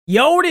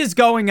Yo, what is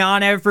going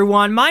on,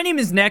 everyone? My name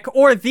is Nick,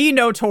 or The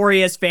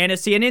Notorious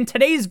Fantasy, and in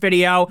today's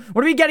video,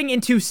 we're going to be getting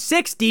into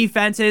 6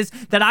 defenses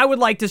that I would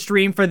like to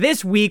stream for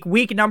this week,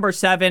 week number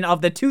 7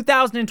 of the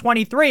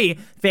 2023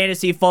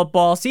 fantasy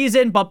football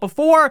season. But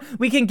before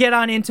we can get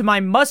on into my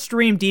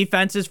must-stream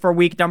defenses for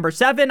week number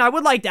 7, I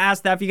would like to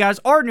ask that if you guys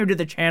are new to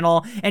the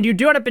channel and you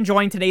do end up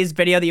enjoying today's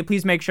video, that you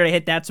please make sure to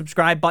hit that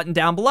subscribe button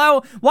down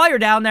below. While you're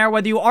down there,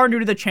 whether you are new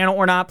to the channel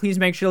or not, please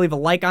make sure to leave a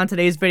like on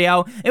today's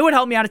video. It would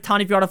help me out a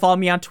ton if you want to follow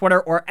me on Twitter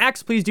or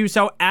X. Please do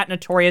so at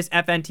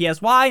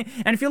NotoriousFNTSY.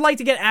 And if you'd like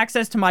to get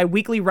access to my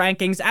weekly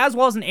rankings as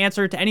well as an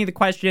answer to any of the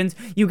questions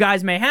you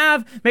guys may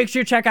have, make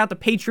sure you check out the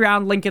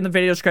Patreon link in the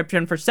video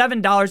description for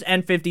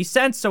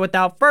 $7.50. So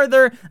without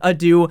further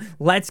ado,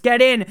 let's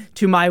get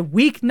into my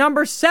week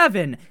number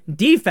 7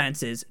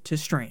 defenses to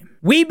stream.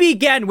 We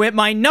begin with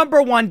my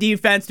number 1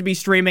 defense to be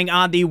streaming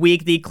on the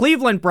week, the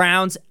Cleveland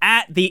Browns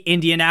at the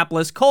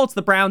Indianapolis Colts.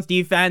 The Browns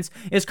defense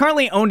is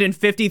currently owned in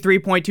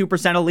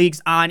 53.2% of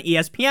leagues on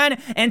ESPN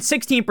and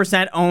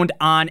 16% owned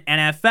on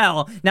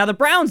NFL. Now, the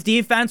Browns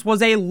defense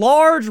was a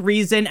large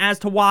reason as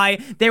to why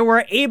they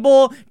were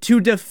able to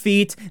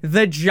defeat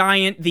the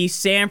giant, the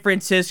San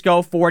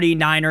Francisco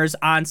 49ers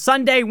on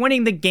Sunday,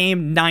 winning the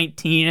game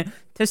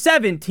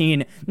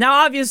 19-17. Now,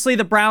 obviously,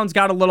 the Browns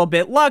got a little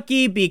bit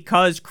lucky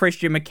because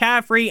Christian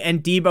McCaffrey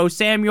and Deebo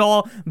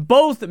Samuel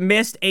both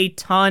missed a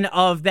ton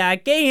of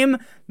that game,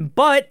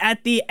 but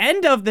at the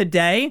end of the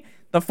day,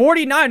 the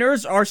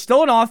 49ers are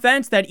still an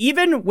offense that,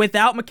 even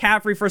without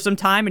McCaffrey for some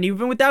time and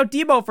even without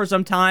Deebo for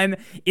some time,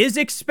 is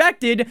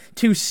expected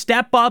to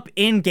step up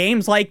in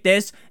games like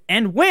this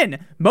and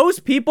win.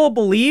 Most people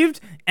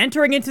believed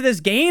entering into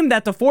this game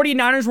that the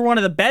 49ers were one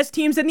of the best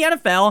teams in the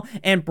NFL,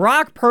 and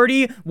Brock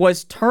Purdy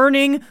was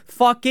turning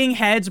fucking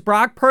heads.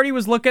 Brock Purdy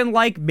was looking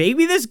like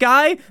maybe this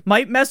guy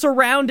might mess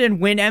around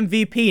and win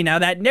MVP. Now,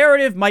 that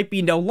narrative might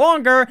be no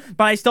longer,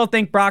 but I still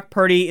think Brock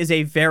Purdy is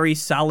a very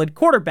solid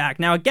quarterback.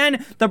 Now,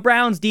 again, the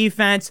Browns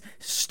defense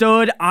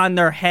stood on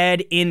their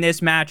head in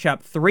this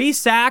matchup. 3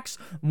 sacks,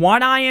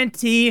 1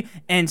 INT,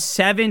 and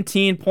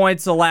 17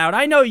 points allowed.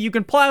 I know you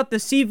can pull out the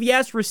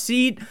CVS receipt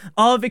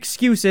of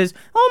excuses.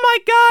 Oh my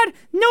God,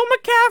 no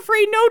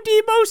McCaffrey, no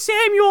Deebo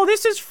Samuel.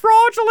 This is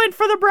fraudulent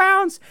for the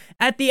Browns.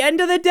 At the end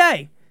of the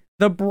day,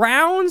 the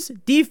Browns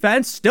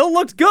defense still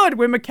looked good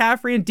when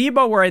McCaffrey and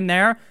Deebo were in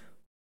there.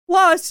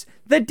 Plus,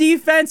 the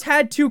defense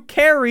had to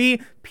carry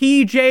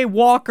PJ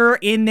Walker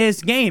in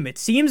this game. It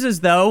seems as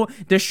though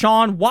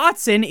Deshaun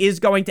Watson is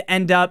going to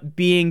end up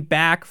being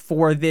back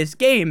for this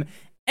game.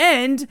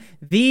 And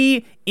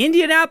the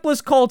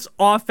Indianapolis Colts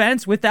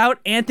offense without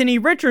Anthony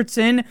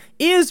Richardson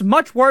is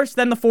much worse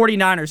than the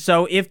 49ers.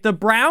 So if the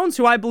Browns,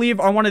 who I believe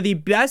are one of the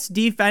best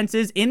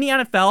defenses in the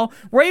NFL,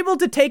 were able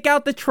to take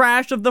out the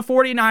trash of the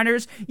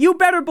 49ers, you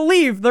better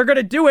believe they're going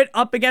to do it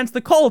up against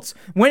the Colts,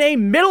 when a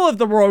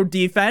middle-of-the-road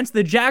defense,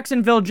 the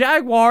Jacksonville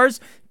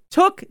Jaguars,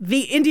 took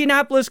the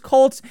Indianapolis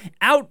Colts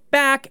out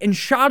back and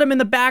shot him in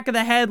the back of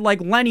the head like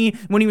Lenny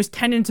when he was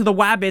tending to the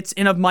wabbits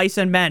in Of Mice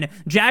and Men.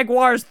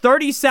 Jaguars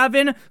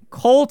 37,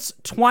 Colts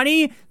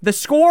 20. The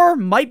score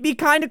might be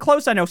kind of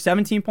close. I know,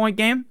 17-point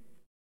game.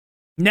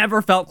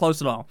 Never felt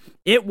close at all.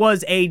 It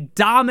was a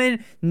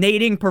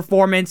dominating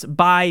performance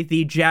by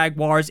the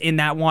Jaguars in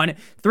that one.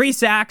 3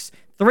 sacks,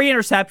 3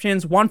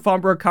 interceptions, 1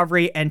 fumble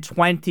recovery, and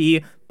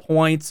 20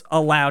 points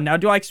allowed. Now,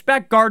 do I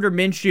expect Gardner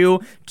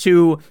Minshew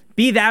to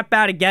be that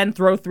bad again,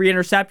 throw 3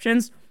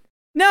 interceptions?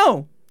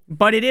 No,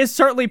 but it is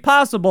certainly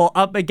possible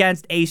up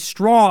against a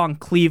strong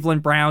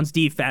Cleveland Browns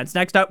defense.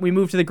 Next up, we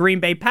move to the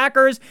Green Bay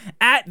Packers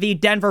at the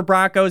Denver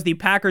Broncos. The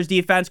Packers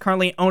defense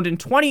currently owned in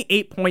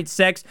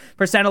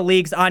 28.6% of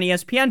leagues on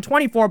ESPN,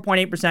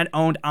 24.8%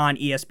 owned on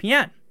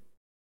ESPN.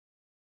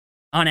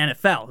 On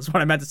NFL is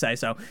what I meant to say.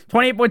 So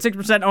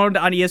 28.6% owned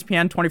on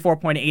ESPN,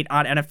 24.8%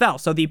 on NFL.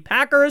 So the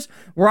Packers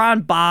were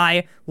on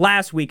bye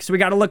last week. So we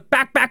got to look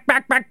back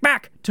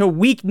to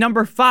week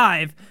number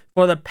 5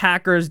 for the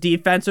Packers'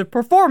 defensive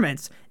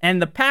performance. And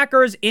the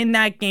Packers in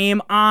that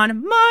game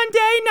on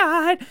Monday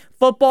Night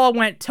Football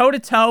went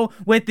toe-to-toe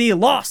with the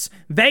Las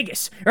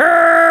Vegas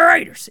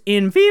Raiders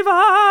in Viva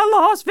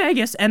Las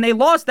Vegas. And they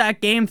lost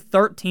that game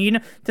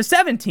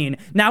 13-17.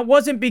 Now, it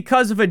wasn't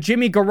because of a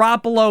Jimmy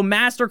Garoppolo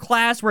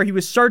masterclass where he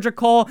was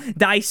surgical,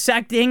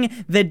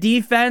 dissecting the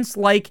defense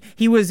like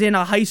he was in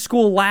a high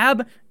school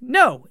lab.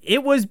 No,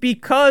 it was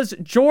because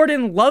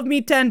Jordan, love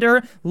me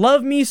tender,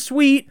 love me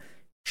sweet,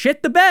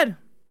 shit the bed.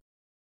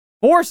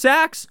 4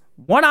 sacks,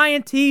 1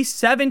 INT,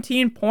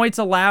 17 points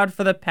allowed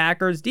for the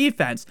Packers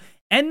defense.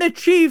 And the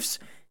Chiefs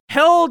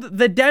held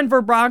the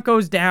Denver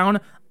Broncos down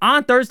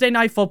on Thursday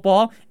Night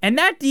Football. And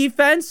that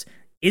defense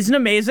isn't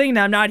amazing.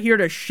 Now, I'm not here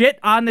to shit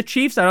on the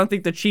Chiefs. I don't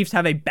think the Chiefs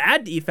have a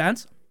bad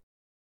defense.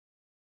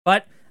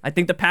 But I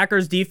think the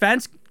Packers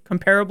defense,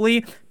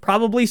 comparably,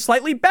 probably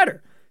slightly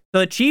better. So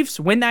the Chiefs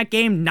win that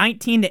game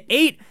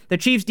 19-8. The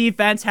Chiefs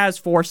defense has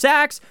 4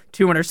 sacks,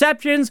 2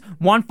 interceptions,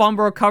 1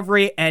 fumble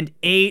recovery, and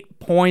 8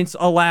 points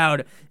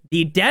allowed.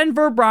 The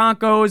Denver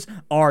Broncos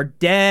are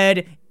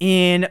dead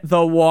in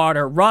the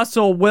water.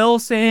 Russell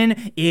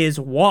Wilson is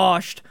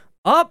washed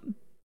up.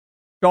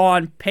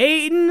 Sean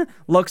Payton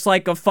looks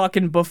like a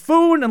fucking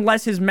buffoon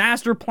unless his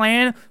master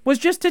plan was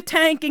just to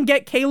tank and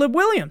get Caleb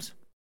Williams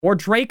or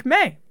Drake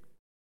May.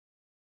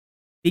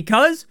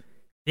 Because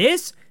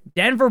this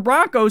Denver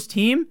Broncos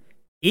team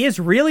is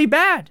really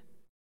bad.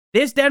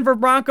 This Denver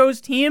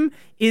Broncos team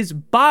is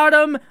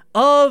bottom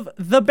of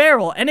the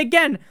barrel. And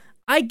again,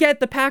 I get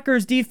the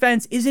Packers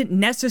defense isn't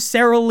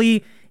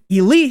necessarily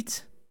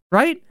elite,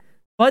 right?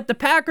 But the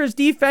Packers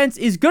defense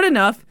is good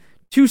enough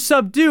to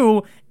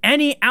subdue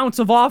any ounce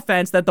of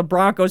offense that the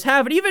Broncos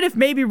have. And even if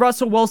maybe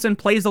Russell Wilson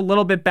plays a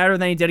little bit better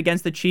than he did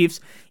against the Chiefs,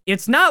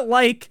 it's not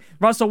like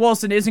Russell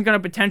Wilson isn't going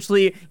to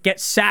potentially get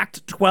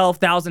sacked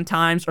 12,000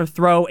 times or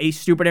throw a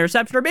stupid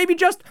interception or maybe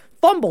just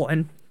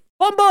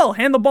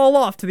hand the ball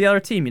off to the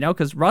other team,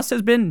 because Russ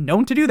has been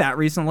known to do that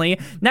recently.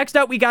 Next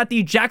up, we got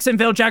the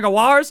Jacksonville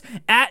Jaguars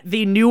at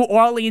the New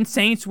Orleans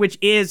Saints, which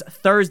is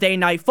Thursday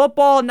Night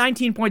Football.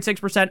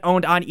 19.6%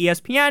 owned on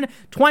ESPN,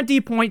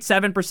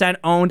 20.7%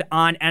 owned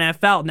on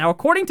NFL. Now,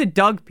 according to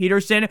Doug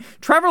Peterson,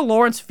 Trevor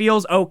Lawrence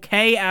feels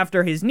okay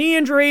after his knee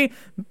injury,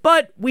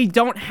 but we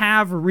don't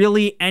have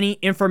really any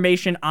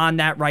information on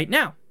that right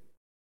now.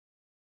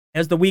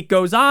 As the week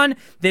goes on,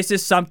 this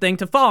is something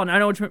to follow. And I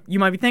know what you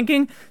might be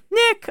thinking,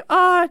 Nick,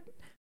 Trevor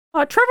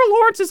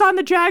Lawrence is on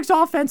the Jags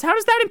offense. How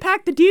does that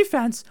impact the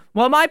defense?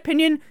 Well, in my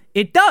opinion,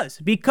 it does.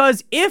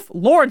 Because if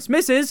Lawrence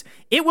misses,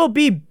 it will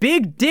be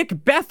Big Dick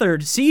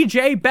Beathard,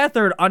 CJ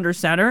Beathard under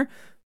center,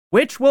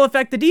 which will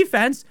affect the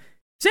defense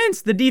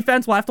since the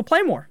defense will have to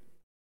play more.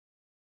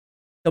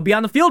 They'll be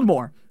on the field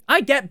more.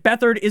 I get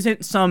Beathard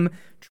isn't some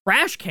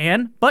trash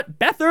can, but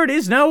Beathard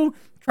is no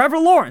Trevor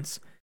Lawrence.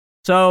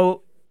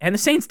 And the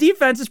Saints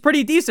defense is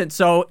pretty decent.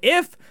 So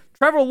if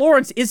Trevor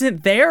Lawrence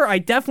isn't there, I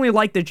definitely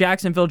like the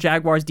Jacksonville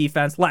Jaguars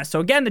defense less.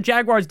 So again, the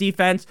Jaguars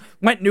defense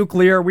went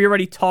nuclear. We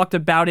already talked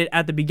about it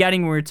at the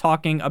beginning when we were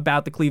talking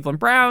about the Cleveland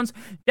Browns.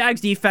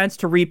 Jags defense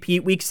to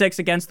repeat week 6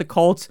 against the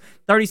Colts,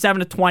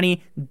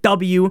 37-20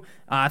 W.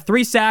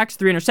 3 sacks,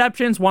 3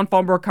 interceptions, 1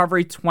 fumble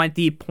recovery,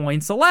 20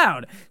 points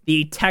allowed.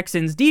 The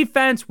Texans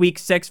defense, week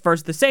 6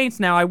 versus the Saints.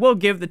 Now, I will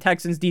give the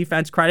Texans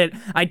defense credit.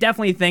 I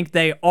definitely think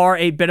they are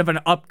a bit of an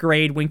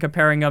upgrade when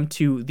comparing them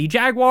to the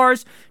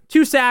Jaguars.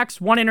 2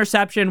 sacks, 1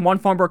 interception, 1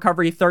 fumble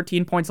recovery,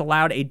 13 points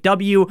allowed, a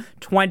W,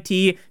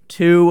 20-13.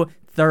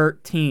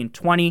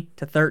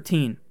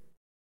 20-13.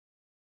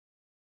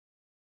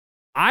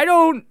 I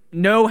don't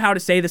know how to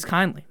say this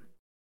kindly.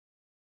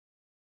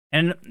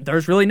 And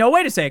there's really no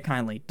way to say it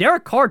kindly.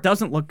 Derek Carr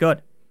doesn't look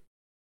good.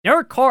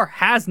 Derek Carr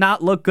has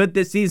not looked good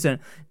this season.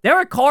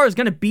 Derek Carr is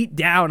going to beat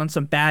down on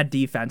some bad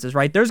defenses,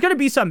 right? There's going to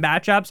be some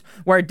matchups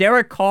where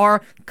Derek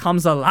Carr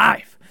comes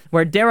alive.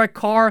 Where Derek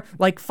Carr,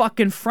 like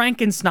fucking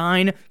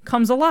Frankenstein,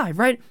 comes alive,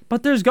 right?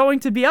 But there's going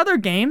to be other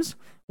games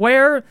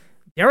where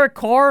Derek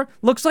Carr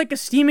looks like a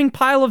steaming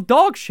pile of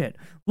dog shit.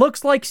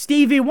 Looks like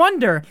Stevie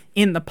Wonder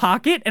in the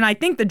pocket. And I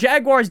think the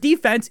Jaguars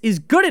defense is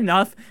good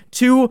enough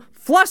to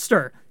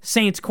fluster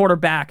Saints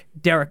quarterback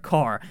Derek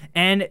Carr.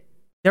 And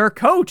their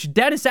coach,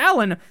 Dennis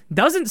Allen,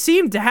 doesn't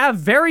seem to have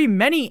very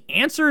many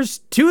answers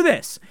to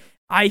this.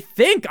 I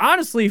think,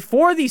 honestly,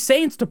 for the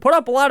Saints to put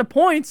up a lot of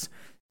points,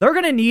 they're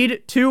going to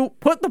need to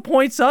put the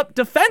points up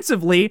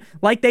defensively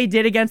like they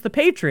did against the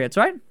Patriots,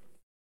 right?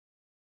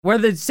 Where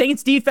the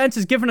Saints defense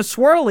is given a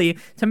swirly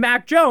to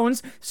Mac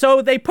Jones,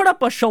 so they put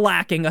up a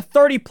shellacking, a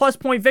 30-plus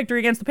point victory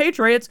against the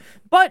Patriots,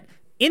 but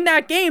in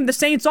that game, the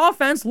Saints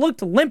offense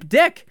looked limp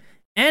dick.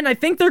 And I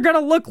think they're going to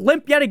look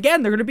limp yet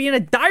again. They're going to be in a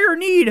dire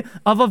need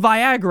of a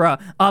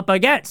Viagra up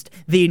against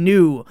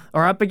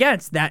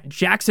that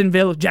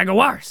Jacksonville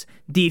Jaguars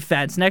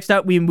defense. Next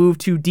up, we move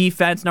to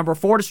defense number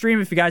 4 to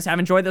stream. If you guys have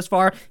enjoyed this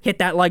far, hit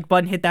that like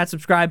button, hit that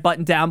subscribe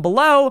button down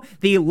below.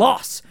 The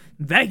Las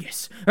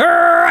Vegas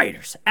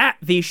Raiders at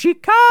the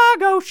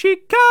Chicago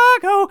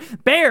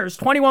Bears,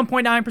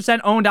 21.9%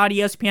 owned on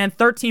ESPN,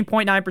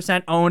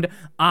 13.9% owned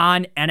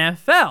on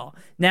NFL.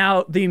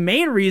 Now, the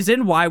main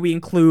reason why we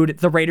include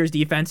the Raiders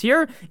defense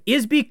here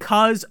is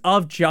because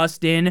of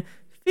Justin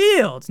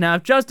Fields. Now,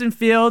 if Justin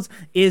Fields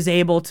is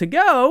able to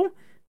go,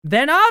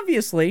 then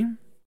obviously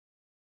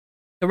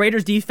the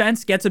Raiders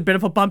defense gets a bit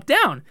of a bump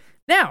down.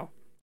 Now,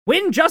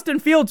 when Justin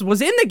Fields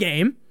was in the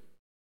game,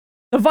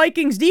 the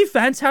Vikings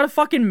defense had a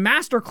fucking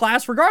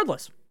masterclass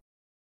regardless.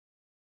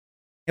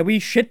 And we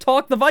shit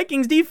talk the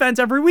Vikings defense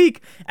every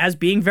week as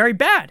being very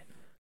bad.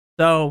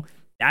 So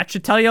that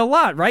should tell you a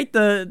lot, right?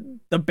 The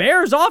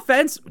Bears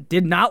offense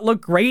did not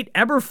look great.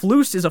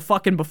 Eberflus is a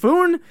fucking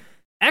buffoon.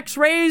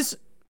 X-rays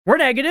were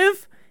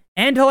negative,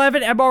 and he'll have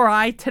an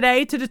MRI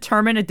today to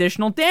determine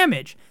additional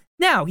damage.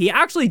 Now, he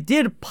actually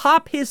did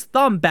pop his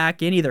thumb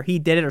back in. Either he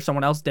did it or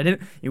someone else did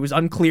it. It was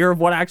unclear of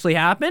what actually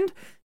happened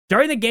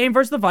during the game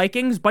versus the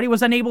Vikings, but he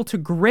was unable to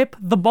grip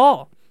the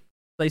ball.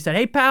 So they said,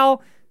 hey,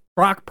 pal,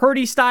 Brock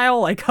Purdy style,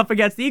 like up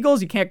against the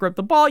Eagles, you can't grip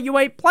the ball, you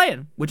ain't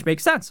playing, which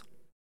makes sense.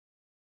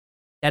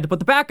 They had to put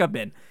the backup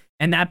in,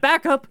 and that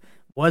backup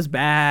was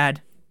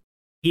bad.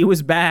 He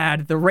was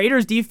bad. The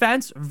Raiders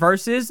defense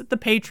versus the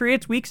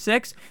Patriots week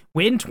 6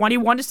 win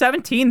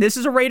 21-17. This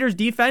is a Raiders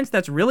defense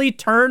that's really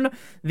turned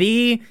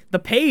the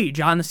page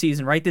on the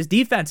season, right? This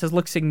defense has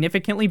looked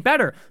significantly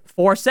better.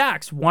 4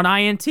 sacks, 1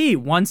 INT,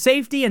 1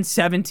 safety, and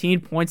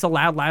 17 points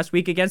allowed last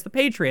week against the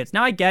Patriots.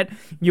 Now I get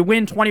you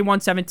win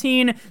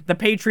 21-17. The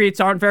Patriots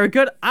aren't very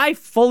good. I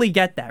fully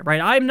get that, right?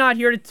 I'm not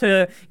here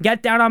to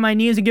get down on my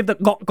knees and give the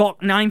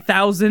gawk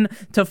 9,000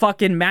 to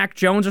fucking Mac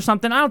Jones or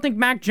something. I don't think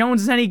Mac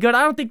Jones is any good.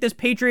 I don't think this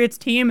Patriots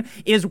team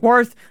is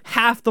worth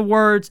half the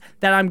words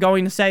that I'm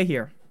going to say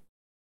here.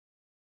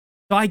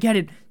 So I get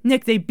it.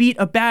 Nick, they beat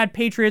a bad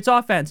Patriots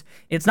offense.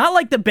 It's not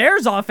like the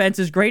Bears offense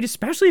is great,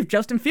 especially if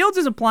Justin Fields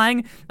isn't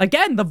playing.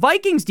 Again, the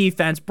Vikings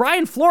defense,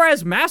 Brian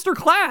Flores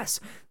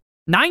masterclass.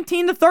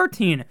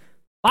 19-13.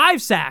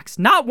 5 sacks.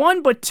 Not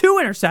 1, but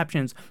 2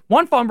 interceptions.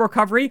 1 fumble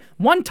recovery,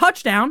 1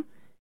 touchdown,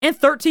 and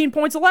 13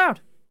 points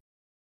allowed.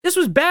 This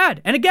was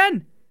bad. And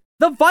again,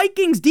 the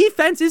Vikings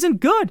defense isn't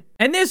good.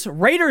 And this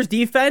Raiders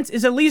defense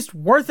is at least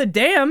worth a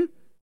damn.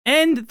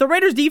 And the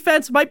Raiders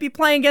defense might be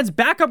playing against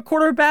backup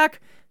quarterback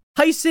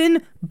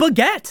Tyson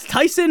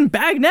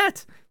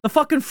Bagnet, the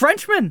fucking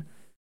Frenchman.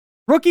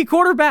 Rookie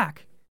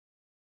quarterback.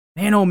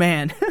 Man, oh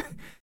man.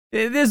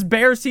 This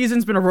Bears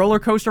season's been a roller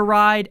coaster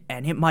ride,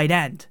 and it might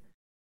end.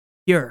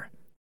 Pure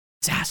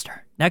disaster.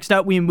 Next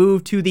up, we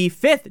move to the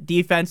 5th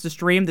defense to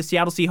stream, the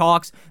Seattle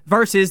Seahawks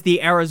versus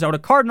the Arizona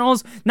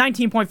Cardinals.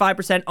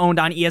 19.5% owned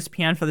on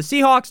ESPN for the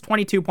Seahawks,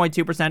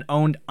 22.2%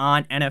 owned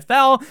on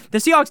NFL. The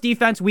Seahawks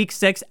defense week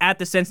 6 at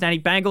the Cincinnati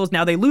Bengals.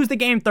 Now, they lose the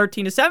game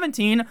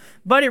 13-17,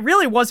 but it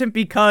really wasn't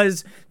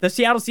because the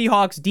Seattle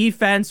Seahawks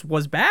defense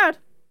was bad.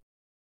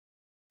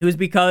 It was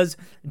because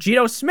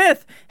Geno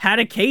Smith had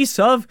a case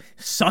of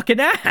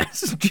sucking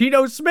ass.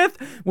 Geno Smith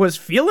was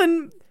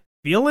feeling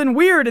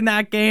weird in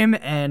that game,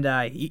 and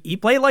he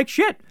played like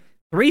shit.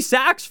 3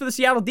 sacks for the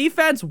Seattle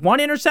defense, 1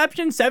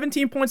 interception,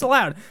 17 points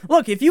allowed.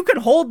 Look, if you could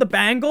hold the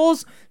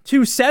Bengals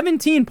to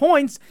 17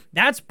 points,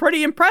 that's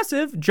pretty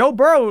impressive. Joe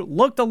Burrow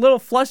looked a little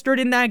flustered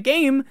in that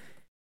game,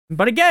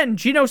 but again,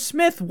 Geno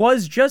Smith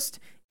was just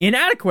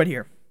inadequate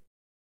here.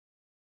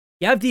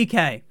 You have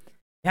DK,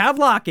 you have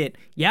Lockett,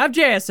 you have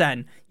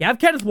JSN, you have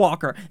Kenneth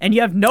Walker, and you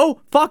have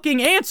no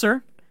fucking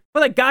answer for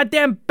the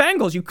goddamn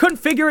Bengals. You couldn't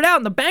figure it out,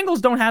 and the Bengals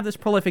don't have this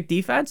prolific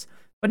defense.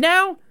 But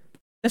now,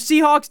 the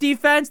Seahawks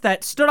defense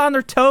that stood on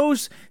their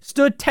toes,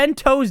 stood 10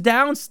 toes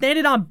down,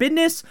 standing on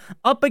business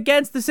up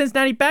against the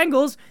Cincinnati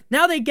Bengals,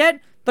 now they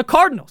get the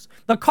Cardinals.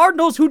 The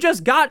Cardinals who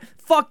just got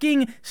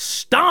fucking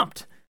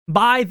stomped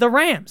by the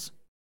Rams.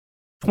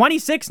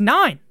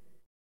 26-9.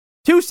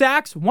 2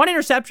 sacks, 1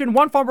 interception,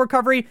 1 fumble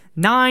recovery,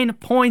 9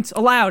 points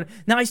allowed.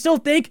 Now, I still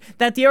think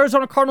that the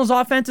Arizona Cardinals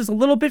offense is a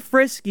little bit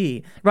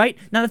frisky, right?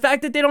 Now, the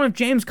fact that they don't have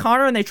James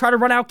Conner and they try to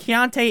run out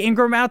Keontae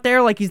Ingram out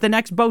there like he's the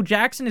next Bo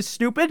Jackson is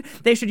stupid.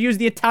 They should use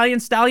the Italian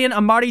stallion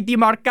Amari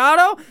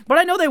DiMarcado, but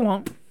I know they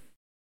won't.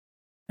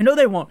 And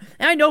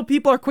I know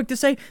people are quick to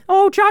say,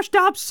 oh, Josh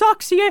Dobbs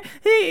sucks.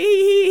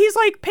 He's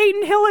like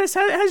Peyton Hillis,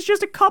 has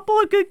just a couple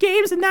of good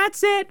games and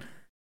that's it.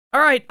 All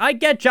right, I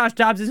get Josh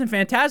Dobbs isn't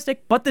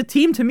fantastic, but the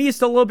team to me is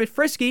still a little bit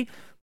frisky.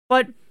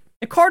 But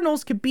the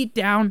Cardinals can beat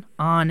down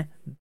on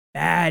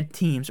bad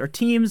teams or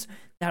teams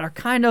that are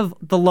kind of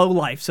the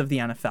lowlifes of the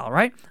NFL,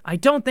 right? I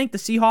don't think the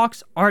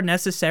Seahawks are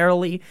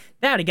necessarily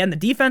that. Again, the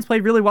defense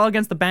played really well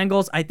against the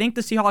Bengals. I think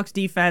the Seahawks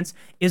defense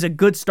is a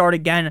good start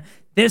again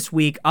this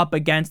week up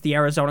against the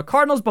Arizona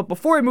Cardinals. But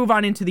before we move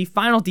on into the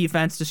final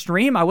defense to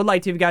stream, I would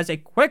like to give you guys a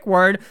quick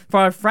word from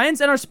our friends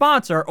and our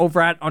sponsor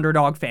over at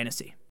Underdog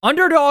Fantasy.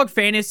 Underdog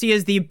Fantasy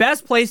is the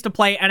best place to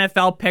play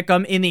NFL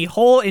Pick'em in the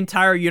whole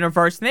entire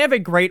universe, and they have a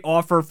great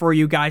offer for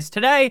you guys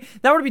today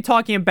that we're going to be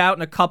talking about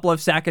in a couple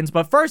of seconds.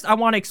 But first, I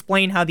want to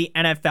explain how the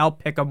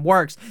NFL Pick'em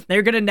works. Now,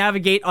 you're going to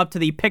navigate up to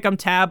the Pick'em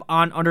tab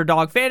on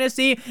Underdog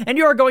Fantasy, and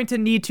you are going to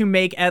need to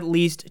make at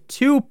least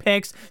 2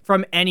 picks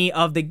from any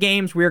of the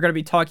games. We are going to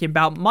be talking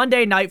about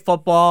Monday Night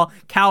Football,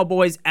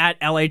 Cowboys at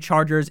LA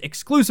Chargers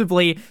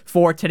exclusively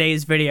for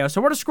today's video.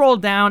 So we're going to scroll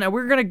down, and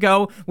we're going to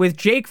go with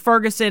Jake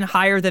Ferguson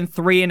higher than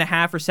 3.5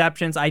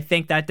 receptions. I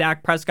think that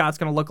Dak Prescott's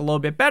going to look a little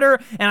bit better,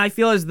 and I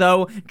feel as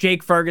though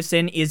Jake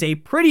Ferguson is a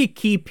pretty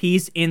key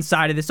piece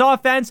inside of this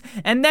offense.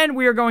 And then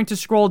we are going to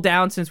scroll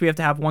down, since we have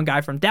to have one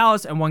guy from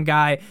Dallas and one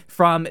guy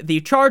from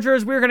the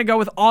Chargers. We're going to go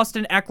with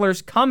Austin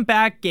Eckler's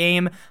comeback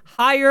game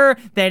higher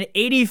than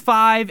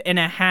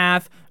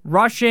 85.5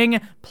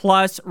 rushing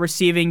plus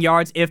receiving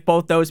yards. If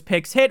both those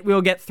picks hit, we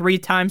will get 3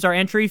 times our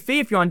entry fee.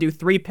 If you want to do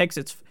 3 picks,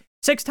 it's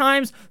 6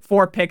 times,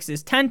 4 picks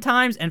is 10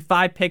 times, and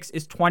 5 picks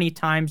is 20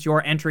 times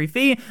your entry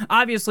fee.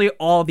 Obviously,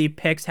 all the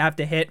picks have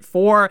to hit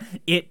for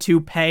it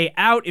to pay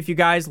out. If you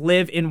guys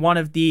live in one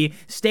of the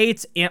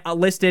states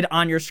listed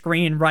on your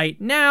screen right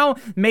now,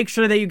 make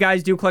sure that you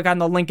guys do click on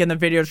the link in the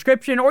video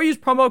description or use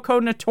promo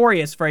code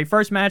Notorious for a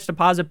first match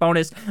deposit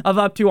bonus of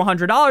up to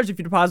 $100. If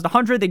you deposit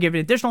 $100, they give you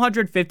an additional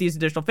 $100, $50 is an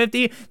additional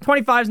 $50,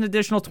 $25 is an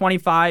additional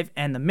 $25,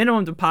 and the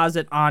minimum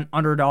deposit on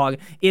Underdog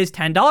is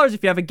 $10.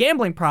 If you have a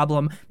gambling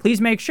problem,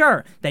 please make sure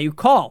that you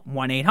call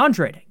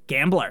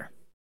 1-800-GAMBLER.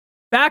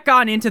 Back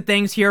on into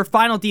things here.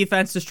 Final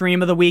defense to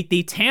stream of the week.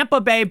 The Tampa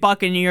Bay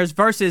Buccaneers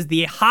versus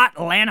the hot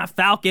Atlanta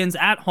Falcons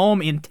at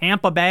home in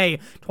Tampa Bay.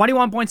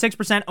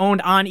 21.6%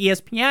 owned on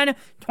ESPN,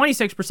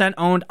 26%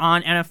 owned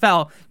on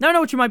NFL. Now I know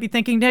what you might be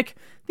thinking, Nick.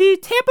 The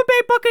Tampa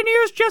Bay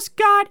Buccaneers just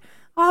got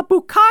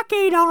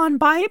bukkake'd on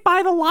by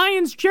the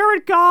Lions.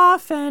 Jared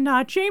Goff and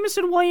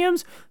Jameson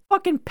Williams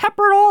fucking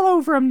peppered all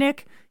over him,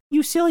 Nick.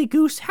 You silly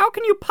goose. How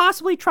can you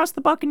possibly trust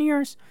the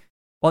Buccaneers?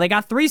 Well, they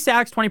got 3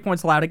 sacks, 20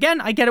 points allowed. Again,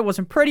 I get it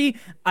wasn't pretty.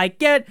 I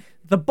get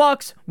the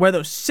Bucs wear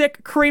those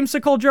sick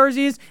creamsicle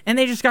jerseys, and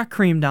they just got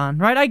creamed on,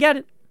 right? I get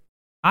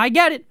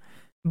it.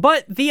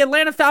 But the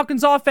Atlanta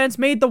Falcons offense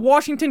made the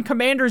Washington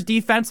Commanders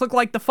defense look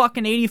like the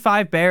fucking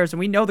 85 Bears, and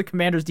we know the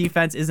Commanders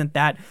defense isn't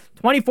that.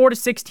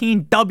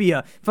 24-16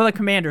 W for the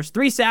Commanders.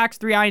 3 sacks,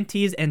 3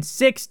 INTs, and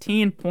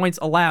 16 points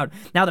allowed.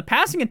 Now, the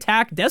passing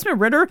attack,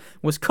 Desmond Ridder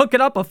was cooking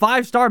up a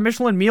 5-star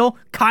Michelin meal,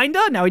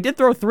 kinda. Now, he did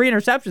throw 3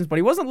 interceptions, but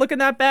he wasn't looking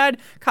that bad.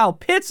 Kyle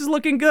Pitts is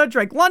looking good.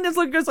 Drake London's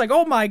looking good. It's like,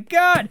 oh my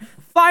God,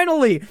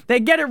 finally,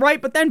 they get it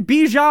right, but then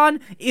Bijan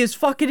is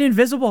fucking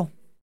invisible.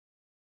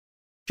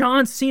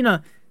 John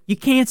Cena, you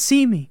can't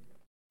see me,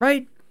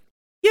 right?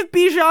 Give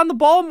Bijan the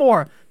ball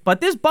more. But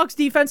this Bucs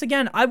defense,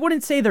 again, I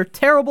wouldn't say they're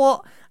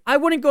terrible. I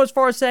wouldn't go as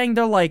far as saying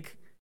they're like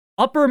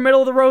upper middle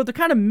of the road. They're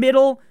kind of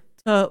middle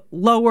to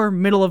lower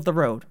middle of the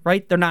road,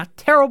 right? They're not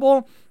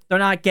terrible. They're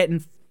not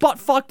getting butt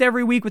fucked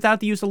every week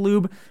without the use of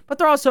lube, but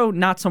they're also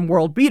not some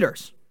world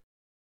beaters.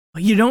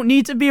 But you don't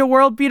need to be a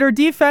world beater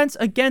defense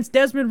against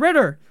Desmond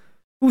Ridder,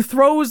 who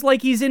throws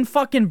like he's in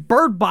fucking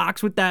Bird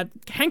Box with that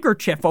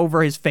handkerchief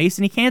over his face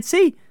and he can't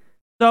see.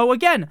 So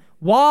again,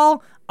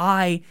 while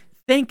I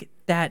think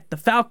that the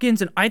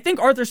Falcons, and I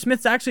think Arthur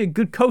Smith's actually a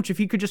good coach if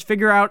he could just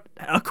figure out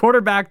a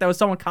quarterback that was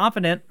someone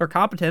confident or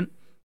competent.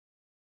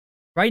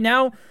 Right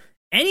now,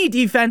 any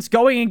defense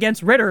going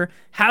against Ridder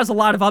has a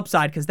lot of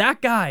upside because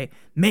that guy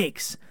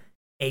makes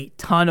a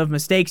ton of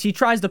mistakes. He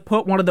tries to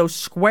put one of those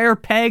square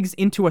pegs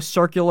into a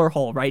circular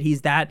hole, right?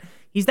 He's that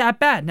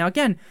bad. Now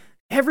again,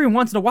 every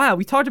once in a while,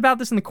 we talked about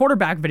this in the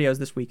quarterback videos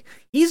this week,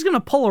 he's going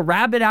to pull a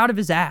rabbit out of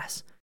his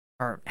ass.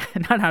 Or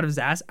not out of his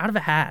ass, out of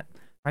a hat,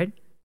 right?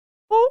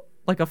 Oh,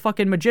 like a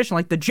fucking magician,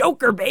 like the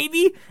Joker,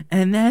 baby.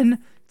 And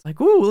then it's like,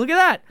 ooh, look at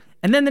that.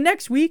 And then the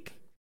next week,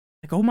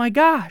 like, oh my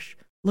gosh,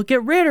 look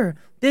at Ridder,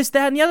 this,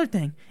 that, and the other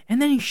thing. And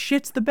then he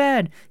shits the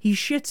bed. He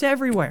shits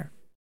everywhere.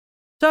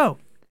 So,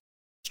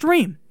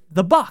 stream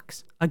the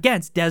Bucs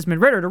against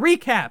Desmond Ridder. To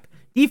recap,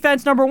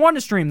 defense number 1 to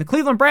stream, the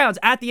Cleveland Browns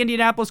at the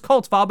Indianapolis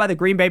Colts, followed by the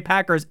Green Bay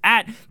Packers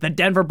at the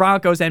Denver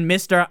Broncos and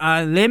Mr.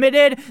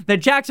 Unlimited. The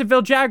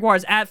Jacksonville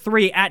Jaguars at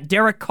 3 at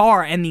Derek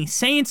Carr and the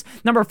Saints.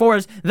 Number 4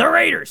 is the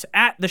Raiders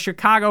at the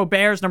Chicago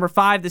Bears. Number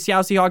 5, the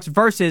Seattle Seahawks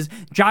versus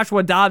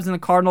Joshua Dobbs and the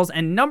Cardinals.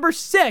 And number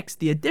 6,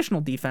 the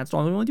additional defense,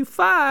 so we only do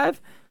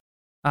 5.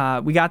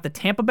 We got the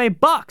Tampa Bay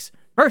Bucs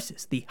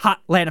versus the hot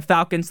Atlanta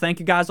Falcons. Thank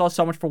you guys all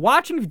so much for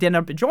watching. If you did end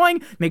up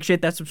enjoying, make sure you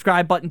hit that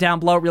subscribe button down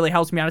below. It really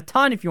helps me out a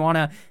ton. If you want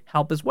to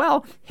help as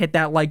well, hit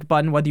that like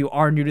button whether you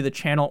are new to the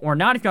channel or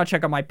not. If you want to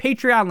check out my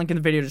Patreon, link in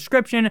the video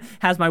description,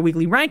 has my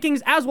weekly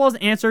rankings as well as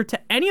answer to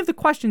any of the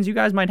questions you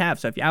guys might have.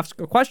 So if you ask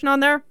a question on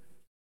there,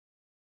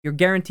 you're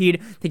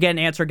guaranteed to get an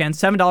answer. Again,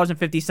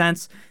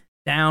 $7.50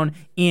 down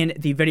in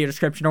the video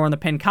description or in the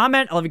pinned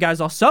comment. I love you guys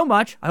all so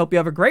much. I hope you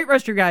have a great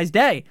rest of your guys'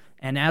 day.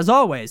 And as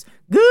always,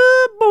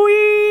 good boy.